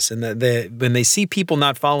process, and when they see people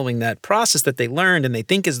not following that process that they learned and they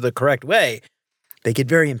think is the correct way, they get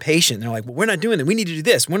very impatient. They're like, well, we're not doing that. We need to do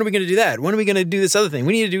this. When are we going to do that? When are we going to do this other thing?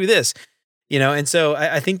 We need to do this, And so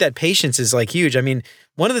I think that patience is like huge. I mean,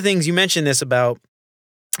 one of the things you mentioned this about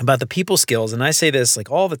the people skills, and I say this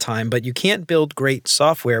like all the time, but you can't build great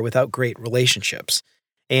software without great relationships.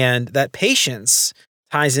 And that patience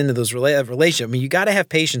ties into those relationships. I mean, you got to have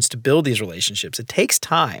patience to build these relationships. It takes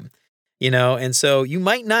time, and so you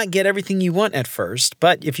might not get everything you want at first,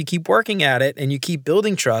 but if you keep working at it and you keep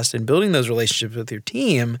building trust and building those relationships with your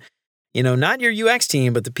team, not your UX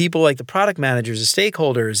team, but the people like the product managers, the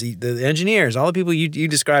stakeholders, the engineers, all the people you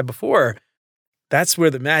described before, that's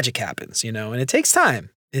where the magic happens, and it takes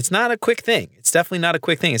time. It's not a quick thing. It's definitely not a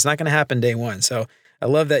quick thing. It's not going to happen day one. So I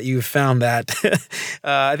love that you found that.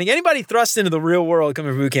 I think anybody thrust into the real world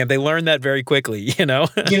coming from boot camp, they learn that very quickly,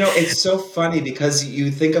 It's so funny because you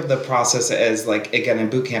think of the process as like, again, in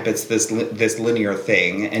boot camp, it's this linear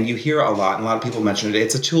thing. And you hear a lot of people mention it.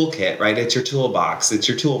 It's a toolkit, right? It's your toolbox. It's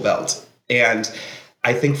your tool belt. And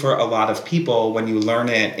I think for a lot of people, when you learn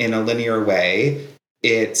it in a linear way,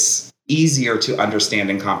 it's easier to understand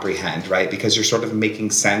and comprehend, right? Because you're sort of making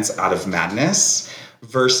sense out of madness.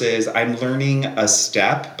 Versus I'm learning a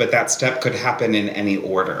step, but that step could happen in any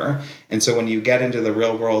order. And so when you get into the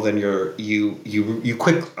real world and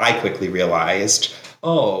I quickly realized,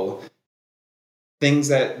 things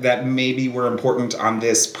that maybe were important on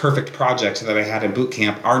this perfect project that I had in boot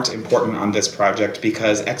camp aren't important on this project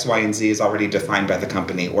because X, Y, and Z is already defined by the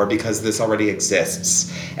company or because this already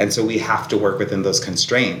exists. And so we have to work within those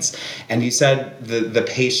constraints. And you said the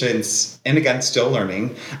patience, and again, still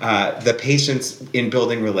learning, the patience in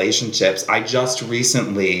building relationships. I just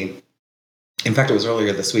recently, in fact, it was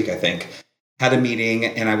earlier this week, I think, had a meeting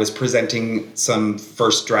and I was presenting some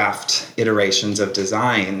first draft iterations of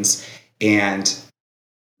designs, and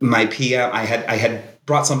my PM, I had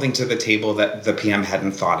brought something to the table that the PM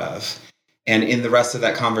hadn't thought of. And in the rest of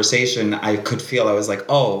that conversation, I could feel, I was like,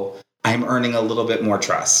 I'm earning a little bit more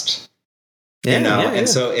trust. And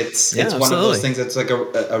so it's one of those things that's like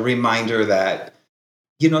a reminder that,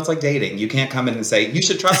 it's like dating. You can't come in and say, you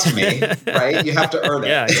should trust me, right? You have to earn it.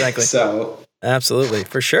 Yeah, exactly. So absolutely,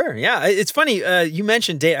 for sure. Yeah, it's funny. You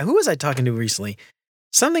mentioned data. Who was I talking to recently?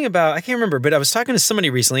 something about, I can't remember, but I was talking to somebody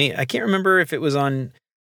recently. I can't remember if it was on,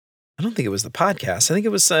 I don't think it was the podcast. I think it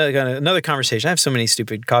was another conversation. I have so many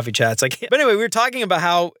stupid coffee chats. But anyway, we were talking about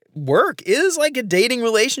how work is like a dating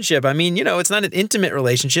relationship. I mean, it's not an intimate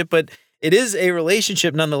relationship, but it is a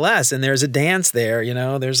relationship nonetheless. And there's a dance there,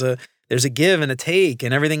 there's a give and a take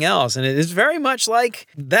and everything else. And it is very much like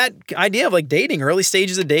that idea of like dating, early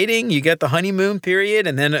stages of dating. You get the honeymoon period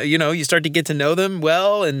and then, you start to get to know them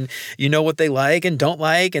well and you know what they like and don't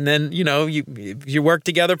like. And then, if you work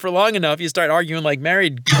together for long enough, you start arguing like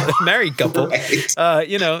married couple. Right.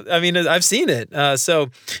 I've seen it. So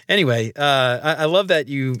anyway, I love that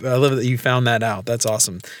you found that out. That's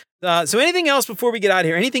awesome. So anything else before we get out of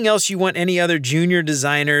here? Anything else you want any other junior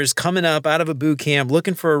designers coming up out of a boot camp,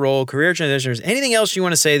 looking for a role, career transitioners, anything else you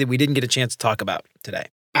want to say that we didn't get a chance to talk about today?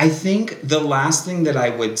 I think the last thing that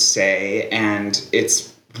I would say, and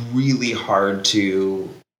it's really hard to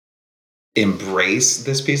embrace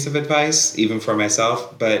this piece of advice, even for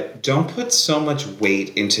myself, but don't put so much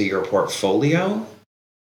weight into your portfolio,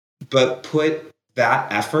 but put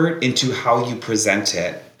that effort into how you present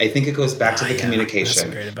it. I think it goes back to the communication.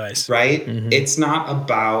 That's great advice. Right? Mm-hmm. It's not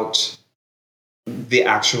about the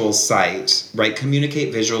actual site, right?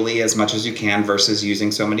 Communicate visually as much as you can versus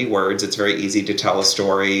using so many words. It's very easy to tell a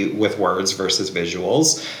story with words versus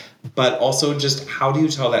visuals. But also just how do you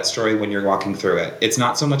tell that story when you're walking through it? It's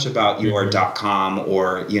not so much about your .com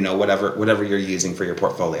or, whatever you're using for your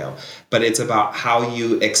portfolio, but it's about how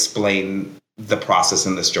you explain the process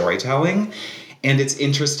and the storytelling. And it's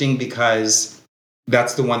interesting because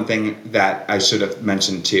that's the one thing that I should have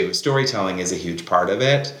mentioned too. Storytelling is a huge part of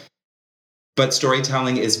it, but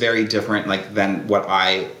storytelling is very different than what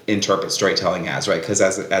I interpret storytelling as, right? Because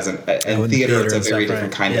in theater, it's a very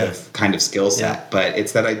different kind of skill set. Yeah. But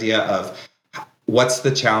it's that idea of what's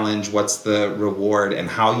the challenge, what's the reward, and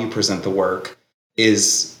how you present the work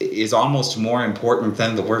is almost more important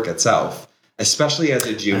than the work itself. Especially as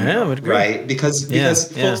a junior, right? Because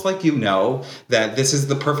folks like that this is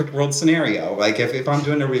the perfect world scenario. Like if I'm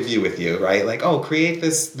doing a review with you, right? Like, create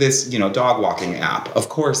this dog walking app. Of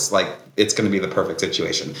course, it's going to be the perfect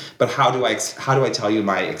situation. But how do I tell you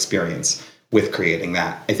my experience with creating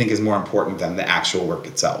that? I think is more important than the actual work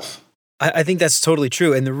itself. I think that's totally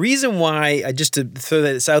true. And the reason why, just to throw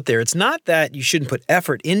this out there, it's not that you shouldn't put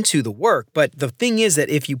effort into the work, but the thing is that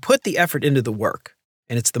if you put the effort into the work,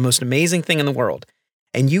 and it's the most amazing thing in the world,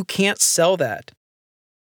 and you can't sell that,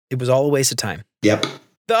 it was all a waste of time. Yep.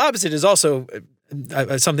 The opposite is also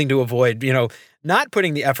something to avoid. Not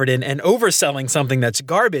putting the effort in and overselling something that's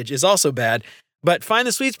garbage is also bad. But find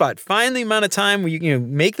the sweet spot. Find the amount of time where you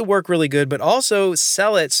make the work really good, but also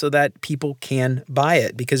sell it so that people can buy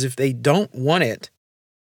it. Because if they don't want it,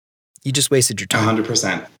 you just wasted your time.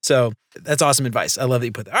 100%. So that's awesome advice. I love that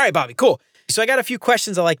you put that. All right, Bobby, cool. So I got a few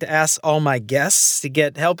questions I like to ask all my guests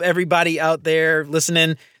to help everybody out there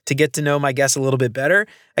listening to get to know my guests a little bit better.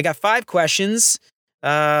 I got 5 questions.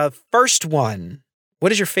 First one,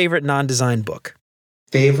 what is your favorite non-design book?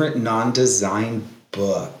 Favorite non-design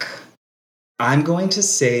book? I'm going to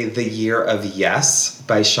say The Year of Yes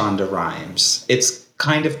by Shonda Rhimes. It's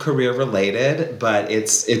kind of career related, but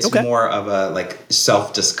it's more of a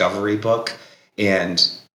self-discovery book. And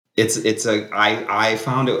I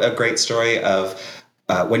found a great story of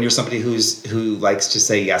when you're somebody who likes to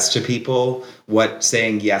say yes to people, what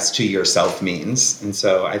saying yes to yourself means. And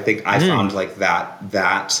so I think I found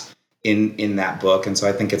that in that book. And so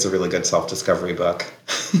I think it's a really good self-discovery book.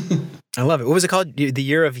 I love it. What was it called? The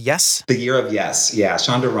Year of Yes? The Year of Yes. Yeah.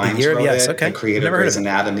 Shonda Rhimes wrote it. Okay. And created Grey's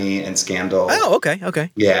Anatomy and Scandal. Oh,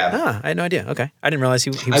 okay. Yeah. I had no idea. Okay. I didn't realize he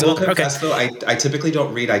was I will confess, though, I typically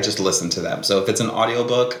don't read. I just listen to them. So if it's an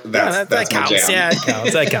audiobook, that counts. My jam. Yeah, it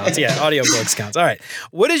counts. That counts. Yeah, audiobooks counts. All right.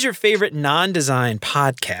 What is your favorite non-design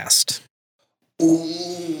podcast?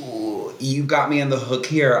 Ooh, you got me on the hook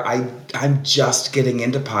here. I'm just getting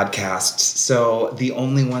into podcasts, so the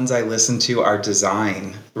only ones I listen to are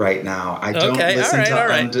design right now. I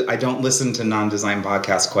don't listen to non-design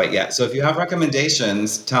podcasts quite yet. So if you have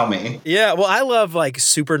recommendations, tell me. Yeah, well, I love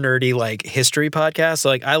super nerdy history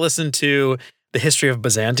podcasts. I listen to the history of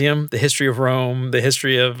Byzantium, the history of Rome, the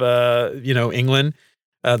history of England.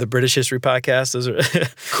 The British History Podcast. Those are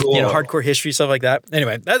cool. Hardcore history, stuff like that.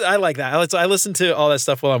 Anyway, I like that. I listen to all that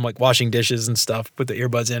stuff while I'm washing dishes and stuff, put the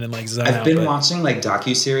earbuds in and zone out. I've been watching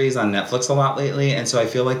docuseries on Netflix a lot lately, and so I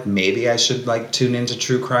feel like maybe I should tune into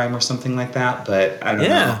true crime or something like that, but I don't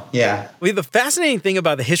know. Yeah. Well, the fascinating thing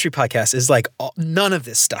about the history podcast is none of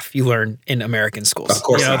this stuff you learn in American schools. Of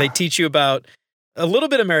course not. They teach you about a little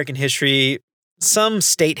bit of American history, some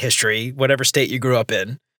state history, whatever state you grew up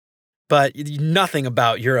in. but nothing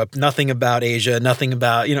about Europe, nothing about Asia, nothing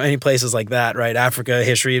about, any places like that, right? Africa,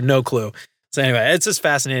 history, no clue. So anyway, it's just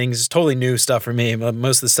fascinating. It's totally new stuff for me.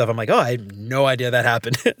 Most of the stuff I'm like, oh, I had no idea that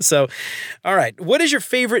happened. So, all right. What is your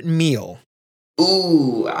favorite meal?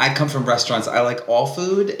 Ooh, I come from restaurants. I like all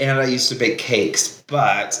food, and I used to bake cakes,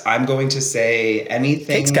 but I'm going to say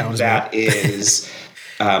anything that is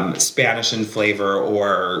Spanish in flavor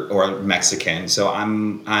or Mexican. So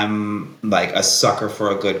I'm like a sucker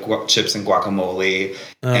for a good chips and guacamole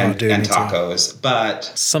and tacos. But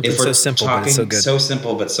something so simple, but it's so good. So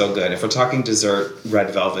simple but so good. If we're talking dessert,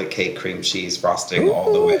 red velvet cake, cream cheese frosting,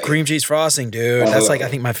 all the way. Cream cheese frosting, dude. That's like I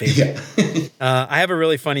think my favorite. Yeah. I have a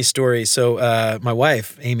really funny story. So my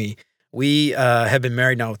wife, Amy, we have been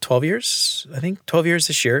married now 12 years, I think 12 years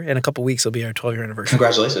this year. In a couple of weeks, it'll be our 12-year anniversary.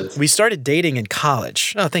 Congratulations. We started dating in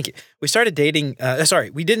college. Oh, thank you. We started dating,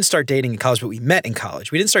 we didn't start dating in college, but we met in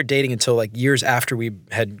college. We didn't start dating until like years after we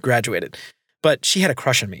had graduated. But she had a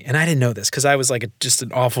crush on me, and I didn't know this because I was like just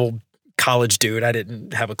an awful college dude. I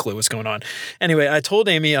didn't have a clue what's going on. Anyway, I told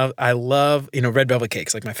Amy I love, red velvet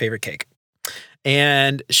cakes, like my favorite cake.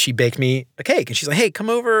 And she baked me a cake. And she's like, hey, come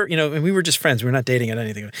over. And we were just friends. We were not dating at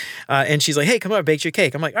anything. And she's like, hey, come over, I baked you a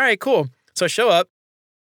cake. I'm like, all right, cool. So I show up.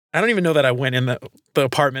 I don't even know that I went in the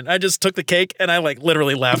apartment. I just took the cake and I like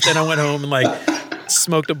literally left. And I went home and like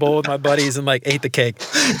smoked a bowl with my buddies and like ate the cake.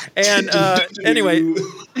 And anyway,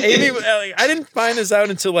 Amy, I didn't find this out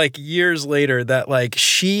until like years later that like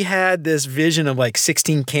she had this vision of like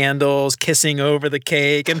 16 candles kissing over the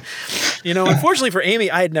cake. And, unfortunately for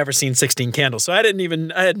Amy, I had never seen 16 candles. So I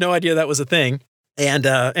had no idea that was a thing. And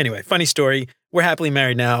anyway, funny story. We're happily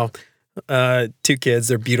married now. 2 kids.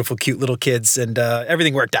 They're beautiful, cute little kids, and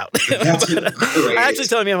everything worked out. I actually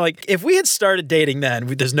told me, I'm like, if we had started dating then,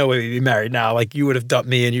 there's no way we'd be married now. Like, you would have dumped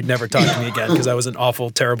me and you'd never talk to me again because I was an awful,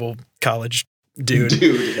 terrible college dude.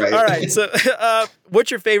 Right. All right. So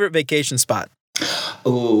what's your favorite vacation spot?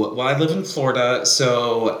 Oh, well, I live in Florida,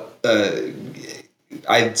 so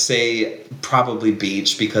I'd say probably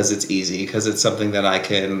beach because it's easy, because it's something that I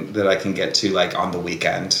can get to like on the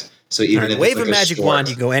weekend. So even if wave a magic wand,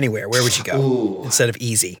 you go anywhere. Where would you go instead of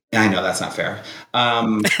easy? I know that's not fair.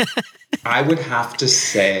 I would have to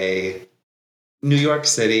say New York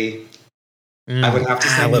City. I would have to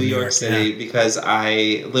say New York City because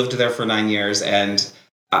I lived there for 9 years, and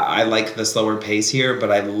I like the slower pace here, but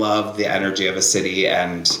I love the energy of a city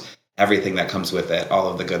and everything that comes with it, all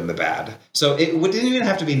of the good and the bad. So it didn't even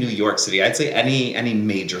have to be New York City. I'd say any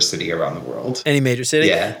major city around the world. Any major city?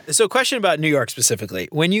 Yeah. So question about New York specifically.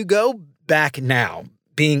 When you go back now,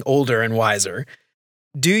 being older and wiser,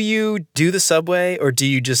 do you do the subway or do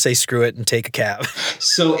you just say screw it and take a cab?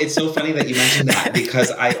 So it's so funny that you mentioned that because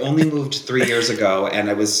I only moved 3 years ago and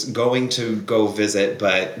I was going to go visit,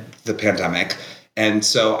 but the pandemic. And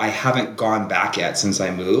so I haven't gone back yet since I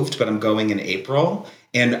moved, but I'm going in April.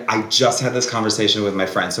 And I just had this conversation with my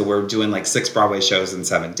friend. So we're doing like 6 Broadway shows in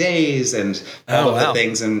 7 days and all of the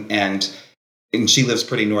things. And she lives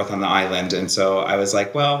pretty north on the island. And so I was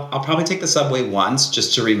like, well, I'll probably take the subway once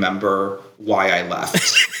just to remember why I left.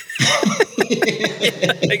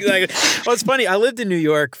 Exactly. Well, it's funny. I lived in New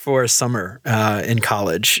York for a summer in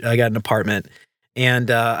college. I got an apartment.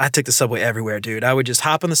 And I took the subway everywhere, dude. I would just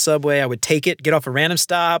hop on the subway. I would take it, get off a random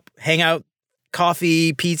stop, hang out,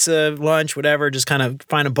 coffee, pizza, lunch, whatever, just kind of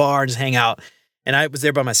find a bar and just hang out. And I was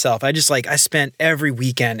there by myself. I spent every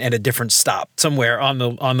weekend at a different stop somewhere on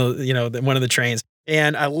the one of the trains.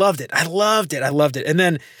 And I loved it. I loved it. And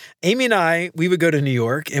then Amy and we would go to New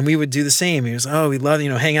York and we would do the same. He was, we love,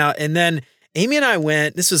 hang out. And then Amy and I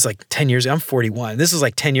went, this was like 10 years ago. I'm 41. This was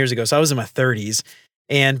like 10 years ago. So I was in my 30s.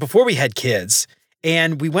 And before we had kids,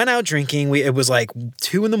 and we went out drinking. It was like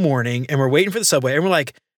 2 a.m. and we're waiting for the subway. And we're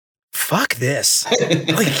like, fuck this.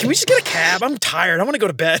 Like, can we just get a cab? I'm tired. I want to go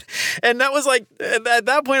to bed. And that was like, at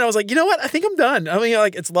that point, I was like, you know what? I think I'm done. I mean,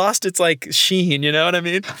 like, it's lost its like sheen, you know what I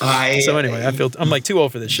mean? So anyway, I'm like too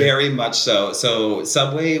old for this shit. Very much so. So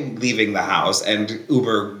Subway leaving the house and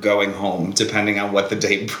Uber going home, depending on what the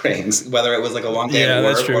day brings, whether it was like a long day at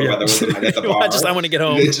work or whether it was a night at the bar. I want to get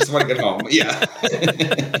home. I just want to get home. Yeah.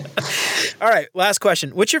 All right. Last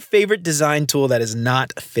question. What's your favorite design tool that is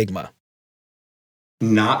not Figma?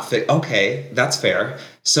 Okay, that's fair.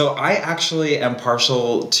 So I actually am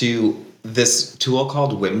partial to this tool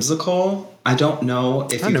called Whimsical. I don't know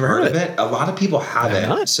if you've heard of it. A lot of people have it.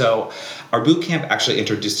 Not. So our boot camp actually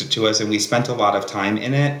introduced it to us and we spent a lot of time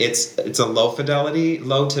in it. It's a low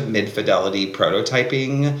to mid fidelity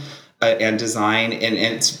prototyping and design. And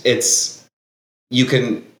it's you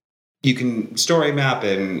can story map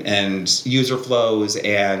and user flows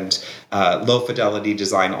and low fidelity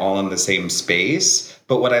design all in the same space.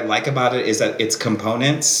 But what I like about it is that it's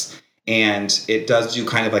components, and it does do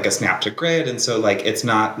kind of like a snap to grid. And so like, it's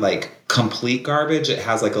not like complete garbage. It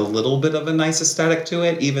has like a little bit of a nice aesthetic to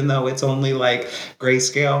it, even though it's only like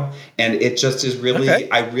grayscale. And it just is really, Okay.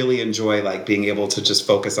 I really enjoy like being able to just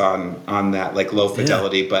focus on that like low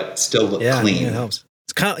fidelity, but still look clean. Yeah, it helps.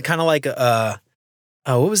 It's kind of like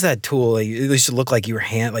what was that tool? It used to look like you were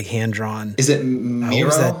hand drawn. Is it What was Miro?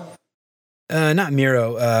 that? Not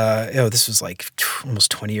Miro. This was like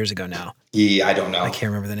almost 20 years ago now. Yeah, I don't know. I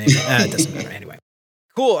can't remember the name. It doesn't matter anyway.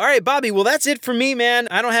 Cool. All right, Bobby. Well, that's it for me, man.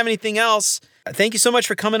 I don't have anything else. Thank you so much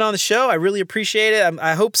for coming on the show. I really appreciate it.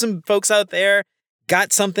 I hope some folks out there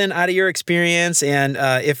got something out of your experience. And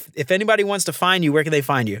if anybody wants to find you, where can they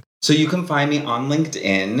find you? So you can find me on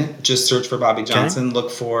LinkedIn. Just search for Bobby Johnson. Okay.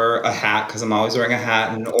 Look for a hat, because I'm always wearing a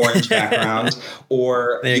hat and an orange background.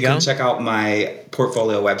 Or you can check out my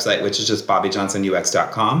portfolio website, which is just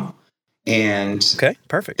bobbyjohnsonux.com. And okay,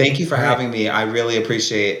 perfect. Thank you for having me. I really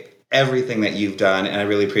appreciate everything that you've done, and I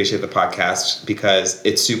really appreciate the podcast because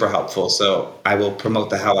it's super helpful. So I will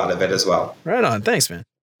promote the hell out of it as well. Right on. Thanks, man.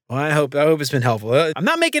 Well, I hope it's been helpful. I'm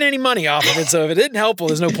not making any money off of it, so if it didn't help, well,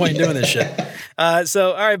 there's no point in doing this shit. All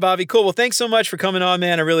right, Bobby, cool. Well, thanks so much for coming on,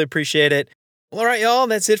 man. I really appreciate it. Well, all right, y'all,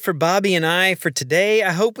 that's it for Bobby and I for today.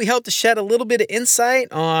 I hope we helped to shed a little bit of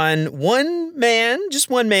insight on one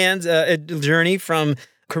man's journey from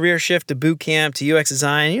career shift to boot camp to UX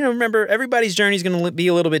design. Remember, everybody's journey is going to be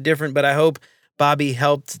a little bit different, but I hope Bobby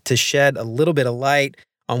helped to shed a little bit of light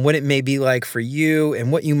on what it may be like for you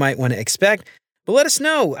and what you might want to expect. But let us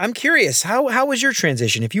know. I'm curious. How was your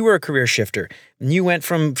transition? If you were a career shifter and you went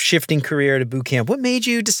from shifting career to boot camp, what made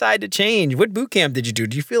you decide to change? What boot camp did you do?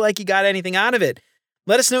 Do you feel like you got anything out of it?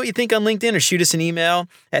 Let us know what you think on LinkedIn or shoot us an email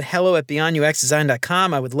at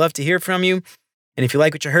hello@beyonduxdesign.com. I would love to hear from you. And if you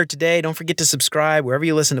like what you heard today, don't forget to subscribe wherever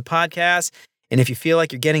you listen to podcasts. And if you feel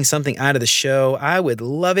like you're getting something out of the show, I would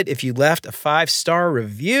love it if you left a 5-star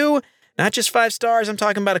review. Not just 5 stars, I'm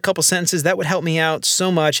talking about a couple sentences. That would help me out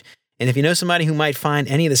so much. And if you know somebody who might find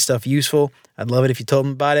any of this stuff useful, I'd love it if you told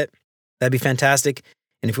them about it. That'd be fantastic.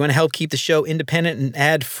 And if you want to help keep the show independent and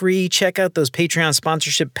ad-free, check out those Patreon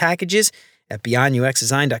sponsorship packages at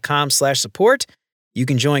beyonduxdesign.com/support. You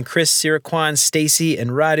can join Chris, Siraquan, Stacy, and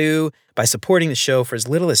Radu by supporting the show for as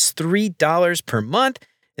little as $3 per month.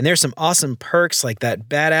 And there's some awesome perks like that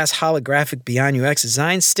badass holographic Beyond UX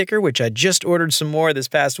Design sticker, which I just ordered some more this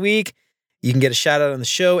past week. You can get a shout out on the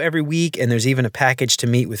show every week, and there's even a package to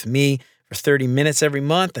meet with me for 30 minutes every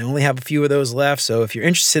month. I only have a few of those left, so if you're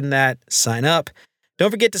interested in that, sign up. Don't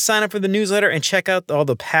forget to sign up for the newsletter and check out all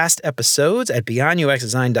the past episodes at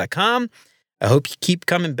beyonduxdesign.com. I hope you keep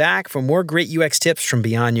coming back for more great UX tips from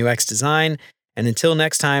Beyond UX Design. And until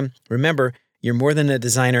next time, remember, you're more than a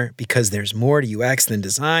designer because there's more to UX than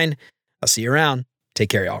design. I'll see you around. Take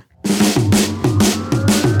care, y'all.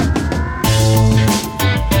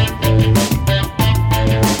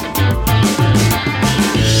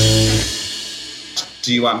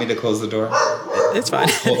 Do you want me to close the door? It's fine.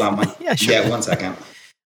 Hold on. Yeah, sure. Yeah, 1 second.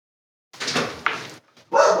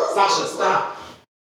 Sasha, stop.